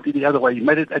wouldn't have fought any other way. He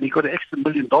made it, and he got an extra $1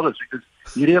 million because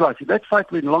he realized if that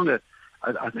fight went longer,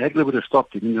 Hagler would have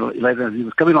stopped him. You know, later he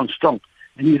was coming on strong,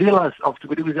 and he realized after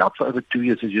when he was out for over 2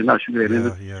 years, as you know, Sugar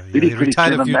Ray, he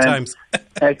retired a few times.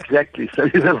 Exactly. So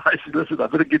he realized, listen, I've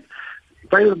got to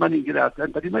pay the money and get out.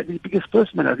 But he made the biggest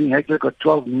purse man. I think Hagler got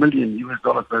 $12 million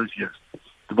those years.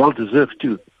 Well deserved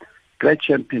too. Great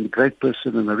champion, great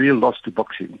person, and a real loss to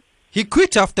boxing. He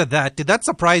quit after that. Did that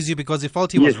surprise you because he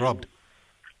felt he was robbed?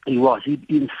 He was. He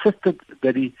insisted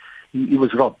that he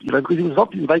was robbed. You know, because he was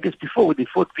robbed in Vegas before when he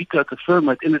fought Vito at the firm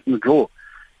at Emmett McGraw.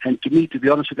 And to me, to be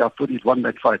honest with you, I thought he'd won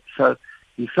that fight. So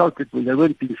he felt that when they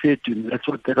weren't being fair to him, that's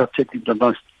what upset him the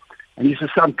most. And he said,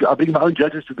 I bring my own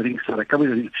judges to the ring, so I come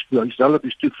in and he held up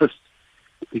his 2 fists.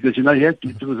 Because, you know, it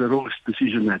was a wrong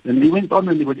decision that. And he went on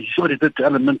and he saw what he did to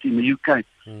Alan Minty in the UK.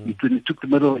 He took the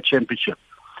middleweight championship.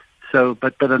 So,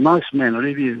 but a nice man,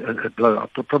 really a blow.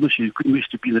 I promise you couldn't wish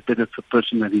to be the better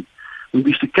person than him. When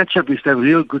we used to catch up, we used to have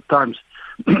real good times.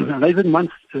 And even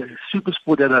once, Super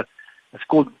Sport had it's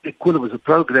called, it was a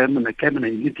program, and they came and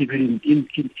interviewed him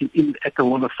in at the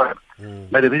Hall of Fame.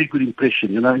 Made a very good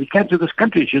impression, you know. He came to this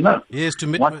country, as you know. Yes, to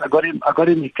meet. Once I got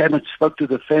him. He came and spoke to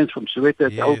the fans from Soweto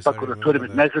at the Old Park Auditorium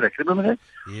at Nazareth. Remember that?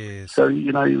 Yes. So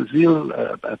you know, he was real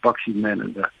a boxing man,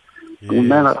 and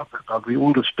man, we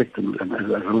all respect him. And as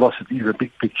a loss, it is a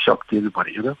big shock to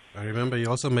everybody, you know. I remember you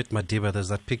also met Madiba. There's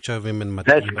that picture of him in Madiba.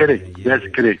 That's correct. Yeah.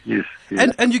 That's correct. Yes.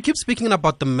 And you keep speaking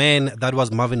about the man that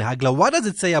was Marvin Hagler. What does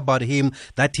it say about him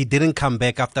that he didn't come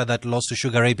back after that loss to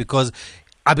Sugar Ray? Because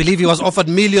I believe he was offered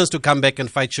millions to come back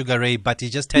and fight Sugar Ray, but he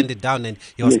just turned it down, and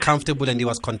he was comfortable and he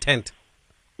was content.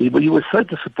 He was so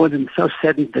disappointed and so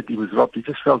saddened that he was robbed. He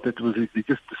just felt that he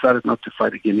just decided not to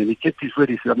fight again, and he kept his word.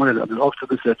 He said, after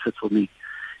this, that's it for me.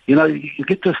 You know, you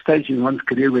get to a stage in one's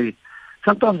career where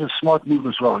sometimes a smart move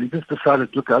as well. He just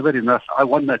decided, look, I've had enough. I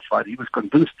won that fight. He was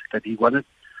convinced that he won it.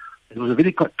 It was a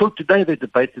very till today they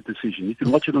debate the decision. You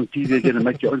can watch it on TV again and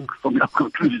make your own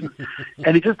conclusion.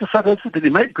 And he just decided that he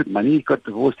made good money. He got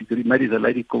divorced. He married a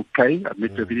lady called Kay. I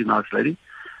met a very nice lady,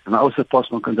 and I also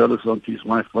passed my condolences on to his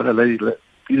wife. What a lady,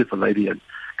 beautiful lady, and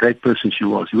great person she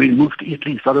was. He moved to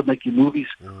Italy, started making movies.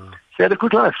 She had a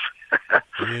good life.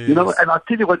 Yes. You know, and I'll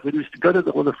tell you what, when we used to go to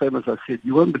the Hall of Fame, as I said,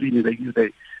 you won't believe me,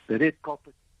 the red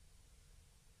carpet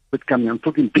would come. I'm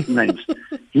talking big names.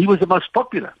 He was the most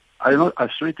popular. I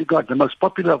swear to God, the most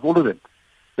popular of all of them.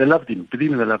 They loved him.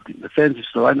 Believe me, they loved him. The fans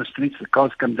used to line the streets, the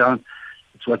cars come down.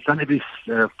 It's what's done every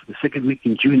the second week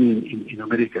in June in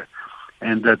America.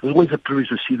 And it was always a privilege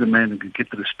to see the man and get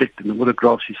the respect and the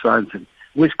autographs he signs, and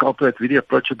always cooperate, very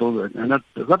approachable, and a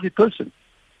lovely person.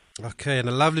 Okay, and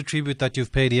a lovely tribute that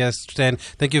you've paid here, Stan.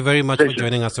 Thank you very much for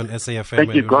joining us on SAFM.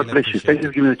 Thank you. God bless you. Thank you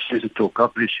for giving me the chance to talk.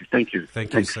 God bless you. Thank you.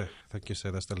 Thank you, sir. Thank you,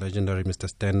 sir. That's the legendary Mr.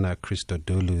 Stan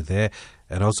Christodoulou there.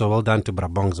 And also well done to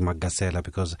Brabongs Magasela,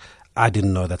 because I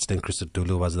didn't know that Stan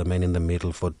Christodoulou was the man in the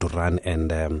middle for Duran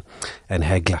and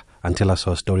Hagler until I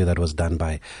saw a story that was done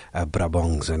by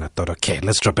Brabongs, and I thought, okay,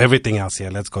 let's drop everything else here.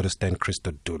 Let's go to Stan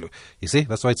Christodoulou. You see,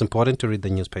 that's why it's important to read the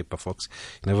newspaper, folks.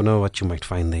 You never know what you might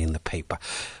find there in the paper.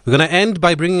 We're going to end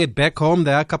by bringing it back home.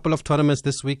 There are a couple of tournaments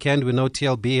this weekend. We know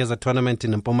TLB has a tournament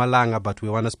in Mpumalanga, but we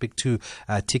want to speak to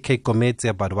TK Kometse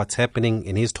about what's happening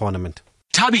in his tournament.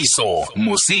 Thabiso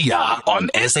Mosia on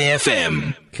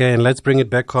SAFM. Okay, and let's bring it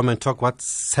back home and talk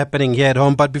what's happening here at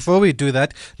home. But before we do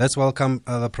that, let's welcome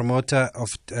the promoter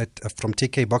from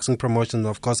TK Boxing Promotions,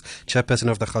 of course,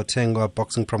 chairperson of the Gauteng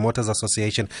Boxing Promoters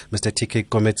Association, Mr. TK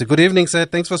Kometse. Good evening, sir.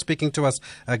 Thanks for speaking to us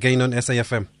again on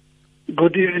SAFM.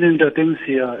 Good evening,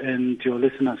 Datemsia, and your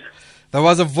listeners. There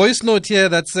was a voice note here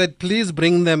that said, please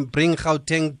bring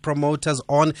Gauteng promoters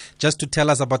on just to tell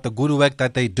us about the good work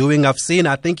that they're doing. I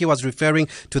think he was referring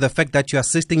to the fact that you're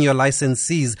assisting your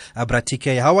licensees,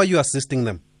 Bratike. How are you assisting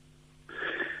them?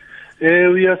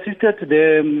 We assisted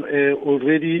them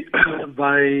already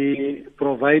by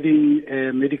providing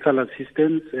medical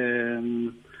assistance,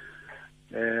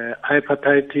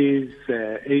 hepatitis,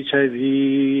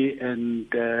 HIV, and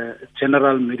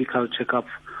general medical checkup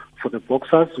for the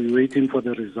boxers. We're waiting for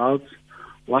the results.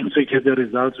 Once we get the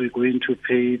results, we're going to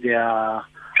pay their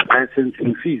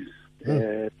licensing fees.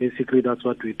 Basically, that's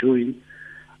what we're doing.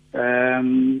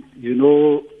 You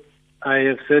know, I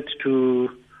have said to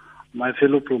my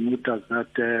fellow promoters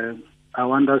that I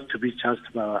want us to be just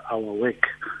about our work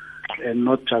and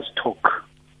not just talk.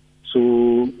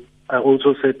 So I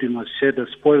also said we must share the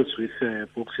spoils with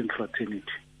boxing fraternity.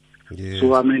 Yes.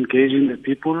 So I'm engaging the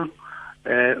people.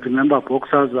 Remember,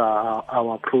 boxers are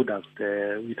our product.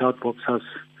 Without boxers,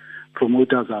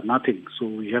 promoters are nothing. So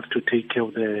we have to take care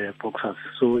of the boxers.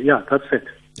 So, yeah, that's it.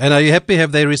 And are you happy?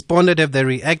 Have they responded? Have they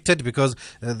reacted? Because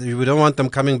we don't want them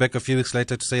coming back a few weeks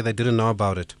later to say they didn't know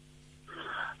about it.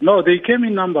 No, they came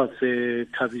in numbers,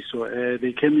 Thabiso.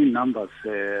 They came in numbers.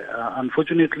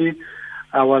 Unfortunately,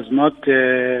 I was not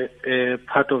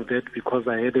part of that because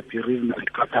I had a bereavement,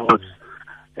 but I was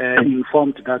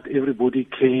informed that everybody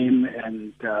came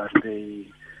and the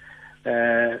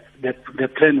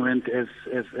plan went as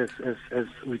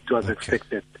it was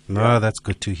expected. No, that's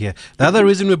good to hear. The other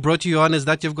reason we brought you on is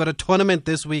that you've got a tournament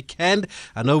this weekend.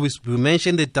 I know we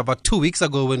mentioned it about 2 weeks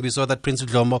ago when we saw that Prince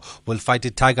Dlomo will fight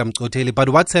at Tiger Mkoteli. But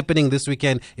what's happening this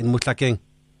weekend in Mutlakeng?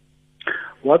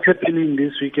 What's happening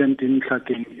this weekend in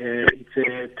Mutlakeng? It's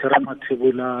a Terama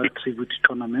Tebula tribute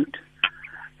tournament.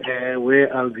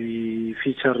 Where I'll be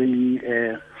featuring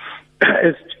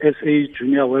SA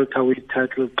Junior Welterweight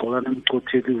title, Xolani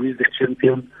Mkoteli, who is the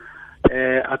champion,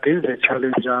 against the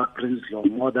challenger, Prince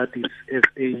Dlomo, that is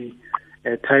SA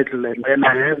title. And then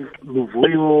I have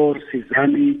Luvuyo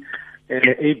Sizani,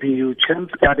 ABU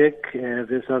champ, Kadek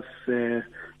versus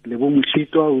Lebo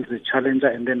Mushito, who is the challenger,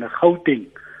 and then a Gauteng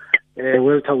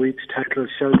welterweight title,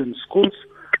 Sheldon Schools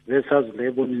versus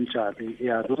Lebo Ninjali.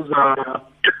 Yeah, those are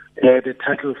the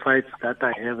title fights that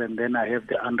I have, and then I have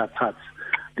the undercards.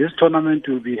 This tournament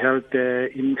will be held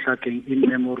in Tlhakeng in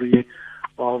memory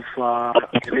of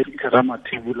Terama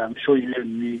Tebula. I'm sure you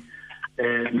and me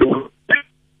know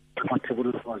Terama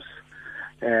Tebula was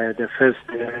the first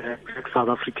South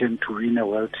African to win a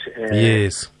world.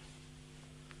 Yes.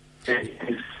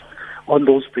 It's on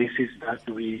those bases that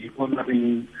we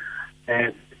honoring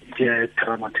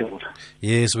Terama Tebula.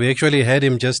 Yes, we actually had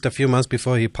him just a few months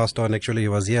before he passed on. Actually, he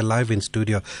was here live in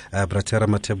studio,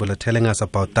 Terama Tebula, telling us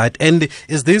about that. And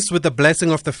is this with the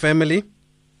blessing of the family?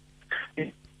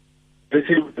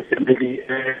 Blessing of the family.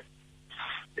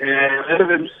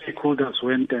 Relevant stakeholders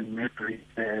went and met with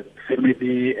the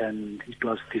family, and it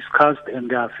was discussed, and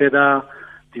there are further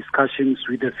discussions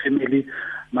with the family.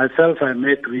 Myself, I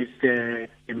met with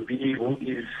MB, who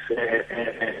is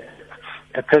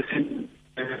a person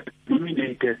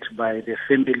nominated by the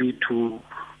family to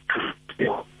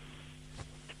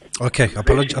Okay,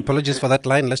 apologies for that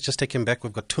line. Let's just take him back.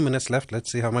 We've got 2 minutes left.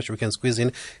 Let's see how much we can squeeze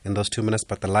in those 2 minutes.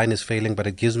 But the line is failing, but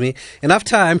it gives me enough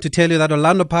time to tell you that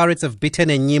Orlando Pirates have beaten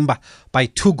Enyimba by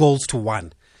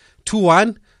 2-1.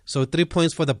 2-1. So 3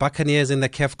 points for the Buccaneers in the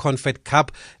CAF Confed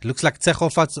Cup. It looks like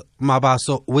Tshegofatso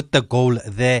Mabaso with the goal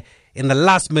there in the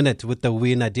last minute with the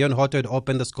winner. Dion Hotto had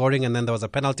opened the scoring, and then there was a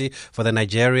penalty for the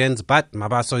Nigerians. But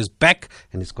Mabaso is back,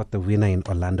 and he's got the winner in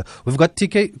Orlando. We've got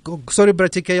TK. Sorry,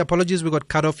 Brad TK. Apologies, we got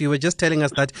cut off. You were just telling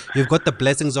us that you've got the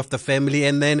blessings of the family,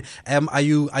 and then are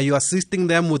you assisting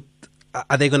them with?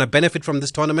 Are they going to benefit from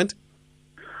this tournament?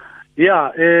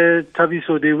 Yeah,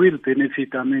 Tabiso, they will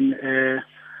benefit. I mean,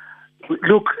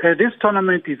 look, this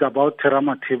tournament is about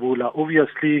Terama Tebula.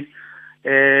 Obviously,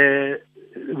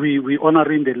 we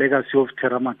honoring the legacy of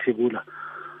Terama Tebula,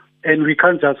 and we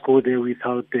can't just go there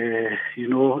without the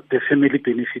family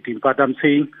benefiting. But I'm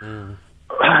saying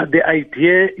the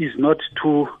idea is not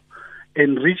to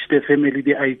enrich the family.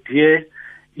 The idea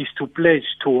is to pledge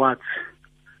towards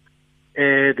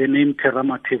the name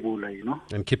Terama Tebula,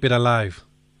 and keep it alive.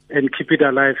 And keep it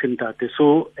alive in that.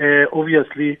 So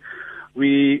obviously,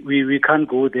 we can't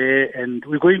go there, and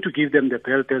we're going to give them the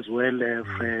belt as well,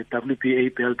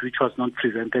 WBA belt, which was not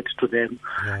presented to them,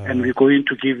 and we're going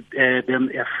to give them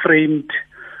a framed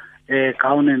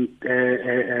gown and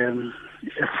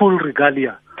a full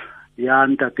regalia,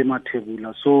 Ntate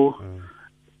Tebula. So,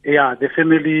 the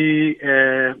family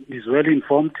is well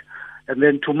informed, and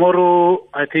then tomorrow,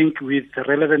 I think with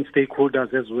relevant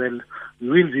stakeholders as well, we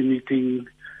will be meeting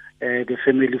the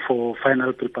family for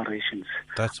final preparations.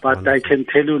 But wonderful. I can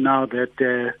tell you now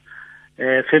that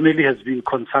family has been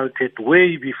consulted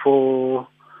way before,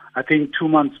 I think 2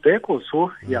 months back or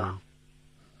so. Yeah,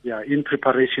 in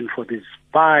preparation for this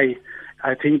by,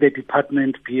 I think, the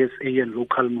department, PSA, and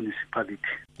local municipality.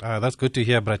 That's good to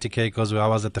hear, Bratike, because I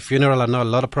was at the funeral. I know a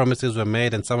lot of promises were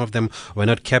made and some of them were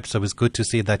not kept, so it's good to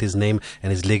see that his name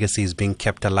and his legacy is being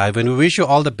kept alive. And we wish you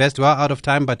all the best. We are out of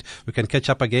time, but we can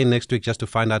catch up again next week just to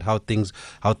find out how things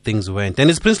went. And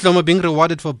is Prince Lomo being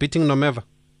rewarded for beating Nomeva?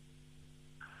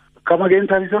 Come again,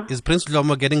 Taliso? Is Prince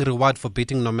Lomo getting reward for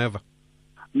beating Nomeva?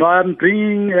 No, I'm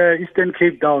bringing Eastern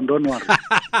Cape down, don't worry.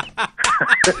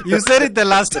 You said it the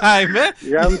last time, eh?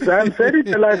 Yeah, I'm said it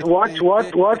the last.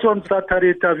 Watch on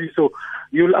Saturday, Taviso.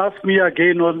 You'll ask me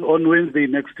again on Wednesday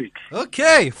next week.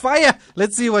 Okay, fire.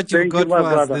 Let's see what you've got for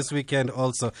us this weekend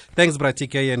also. Thanks,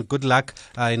 Bratike, and good luck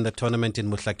in the tournament in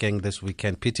Mutlakeng this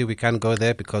weekend. Pity we can't go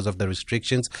there because of the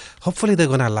restrictions. Hopefully they're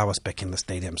going to allow us back in the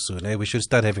stadium soon. Eh? We should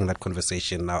start having that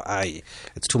conversation now.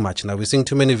 It's too much now. We're seeing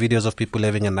too many videos of people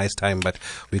having a nice time, but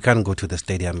we can't go to the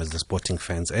stadium as the sporting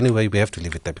fans. Anyway, we have to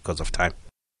leave it there because of time.